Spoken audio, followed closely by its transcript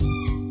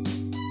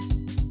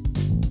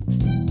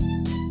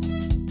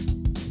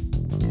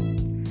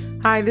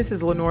Hi, this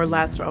is Lenore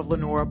Lasser of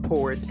Lenora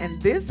Pours,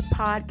 and this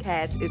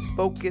podcast is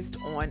focused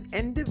on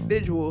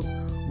individuals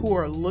who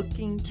are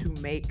looking to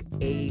make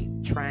a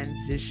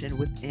transition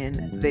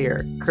within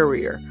their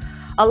career.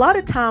 A lot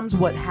of times,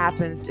 what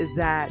happens is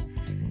that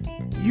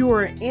you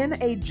are in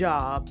a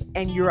job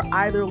and you're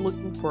either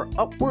looking for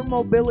upward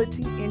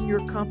mobility in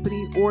your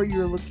company or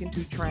you're looking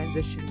to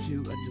transition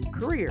to a new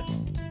career.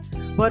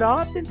 But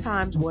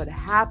oftentimes, what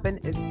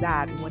happens is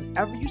that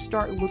whenever you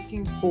start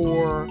looking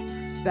for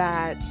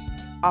that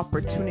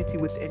opportunity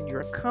within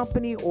your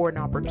company or an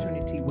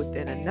opportunity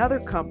within another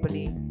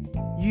company,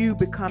 you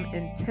become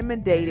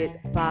intimidated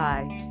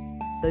by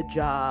the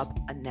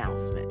job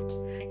announcement.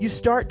 You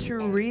start to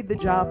read the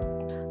job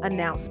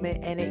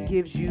announcement and it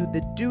gives you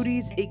the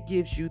duties, it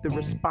gives you the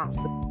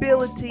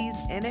responsibilities,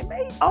 and it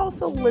may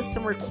also list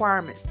some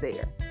requirements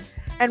there.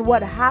 And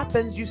what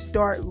happens, you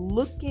start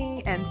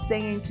looking and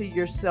saying to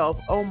yourself,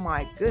 oh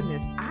my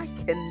goodness, I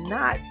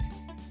cannot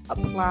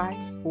apply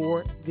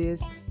for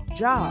this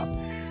job.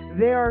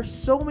 There are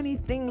so many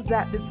things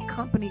that this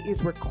company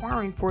is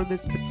requiring for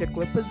this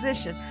particular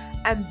position.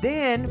 And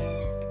then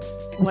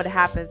what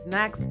happens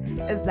next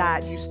is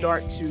that you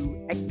start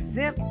to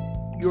exempt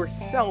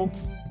yourself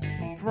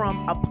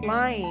from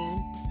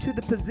applying to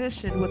the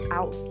position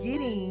without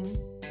getting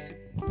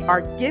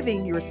or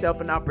giving yourself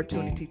an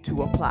opportunity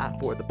to apply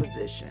for the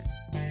position.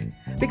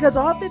 Because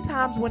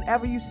oftentimes,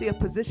 whenever you see a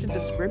position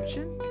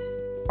description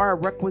or a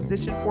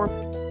requisition for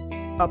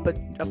a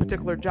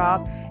particular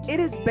job, it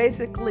is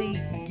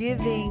basically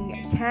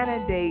giving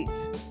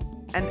candidates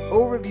an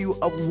overview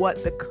of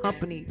what the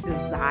company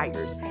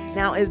desires.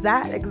 Now, is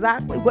that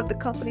exactly what the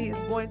company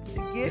is going to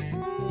get?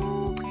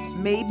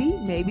 Maybe,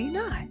 maybe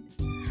not.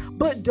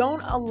 But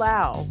don't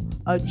allow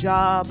a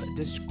job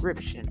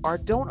description or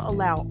don't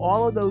allow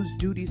all of those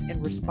duties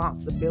and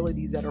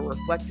responsibilities that are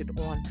reflected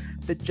on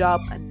the job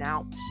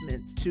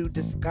announcement to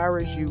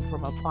discourage you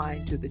from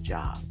applying to the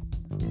job.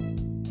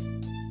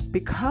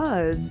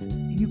 Because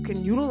you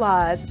can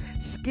utilize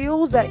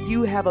skills that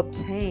you have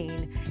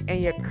obtained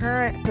in your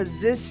current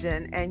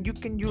position and you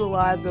can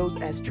utilize those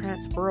as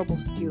transferable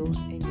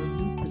skills in your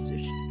new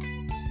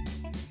position.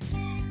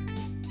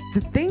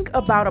 The thing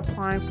about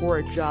applying for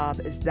a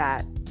job is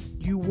that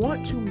you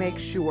want to make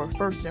sure,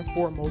 first and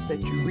foremost, that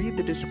you read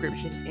the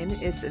description in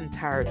its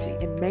entirety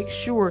and make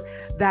sure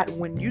that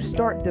when you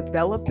start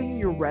developing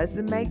your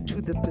resume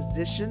to the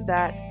position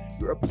that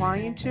you're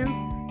applying to,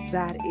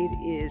 that it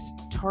is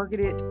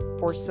targeted,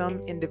 or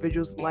some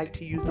individuals like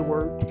to use the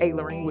word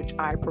tailoring, which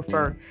I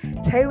prefer,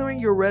 tailoring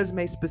your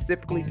resume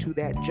specifically to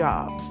that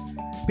job.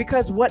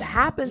 Because what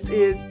happens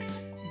is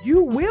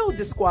you will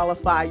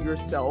disqualify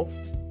yourself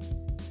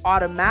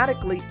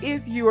automatically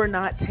if you are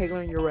not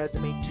tailoring your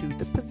resume to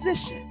the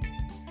position.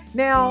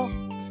 Now,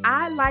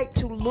 I like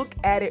to look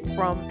at it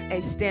from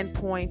a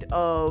standpoint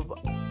of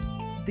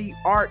the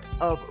art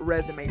of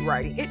resume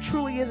writing. It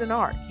truly is an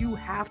art. You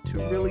have to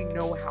really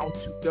know how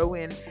to go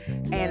in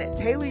and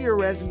tailor your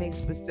resume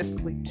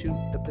specifically to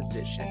the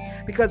position.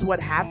 Because what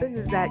happens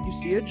is that you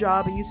see a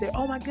job and you say,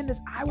 oh my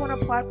goodness, I want to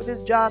apply for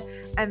this job.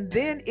 And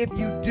then if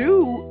you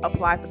do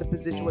apply for the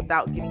position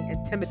without getting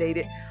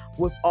intimidated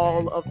with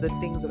all of the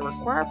things that are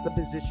required for the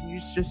position, you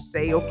just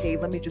say, okay,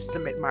 let me just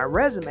submit my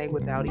resume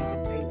without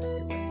even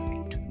tailoring your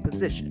resume to the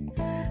position.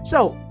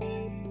 So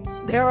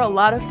there are a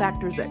lot of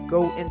factors that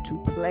go into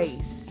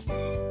place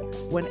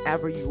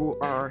whenever you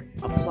are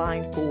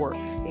applying for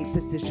a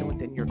position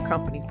within your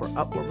company for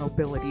upward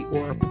mobility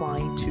or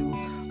applying to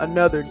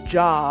another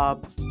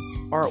job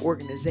or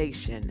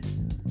organization.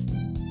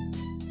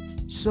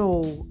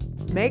 So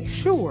make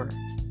sure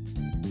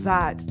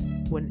that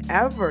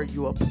whenever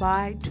you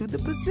apply to the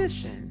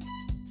position,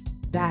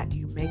 that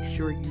you make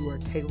sure you are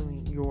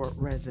tailoring your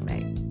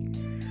resume.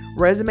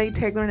 Resume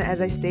tailoring,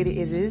 as I stated,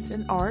 it is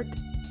an art.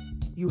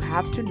 You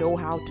have to know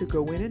how to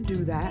go in and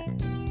do that.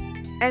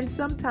 And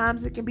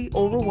sometimes it can be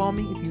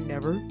overwhelming if you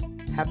never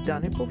have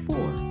done it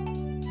before.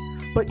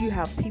 But you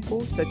have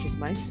people such as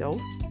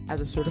myself,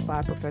 as a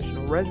certified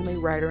professional resume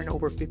writer and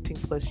over 15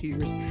 plus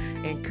years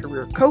in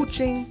career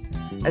coaching,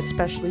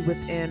 especially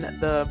within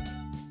the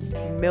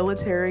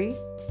military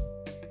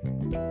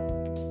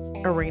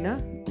arena.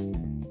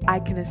 I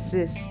can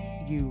assist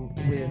you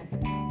with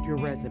your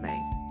resume.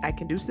 I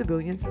can do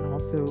civilians and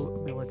also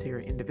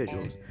military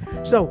individuals.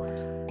 So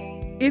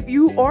if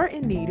you are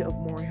in need of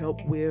more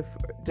help with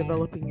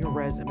developing your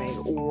resume,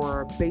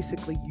 or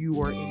basically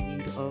you are in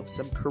need of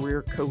some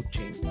career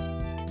coaching,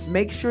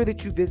 make sure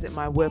that you visit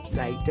my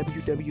website,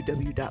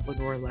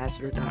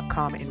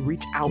 www.lenorelasser.com, and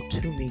reach out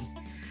to me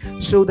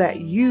so that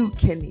you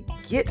can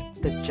get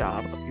the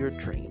job of your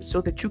dreams,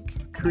 so that you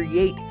can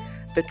create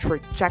the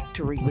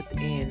trajectory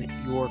within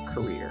your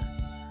career.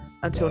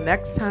 Until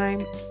next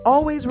time,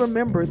 always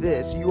remember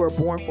this: you are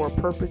born for a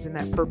purpose, and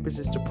that purpose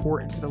is to pour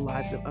into the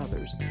lives of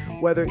others,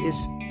 whether it's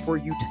for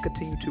you to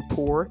continue to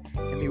pour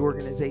in the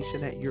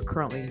organization that you're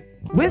currently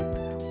with,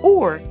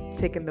 or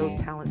taking those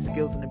talents,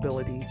 skills, and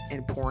abilities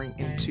and pouring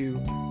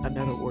into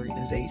another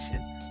organization.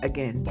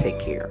 Again, take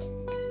care.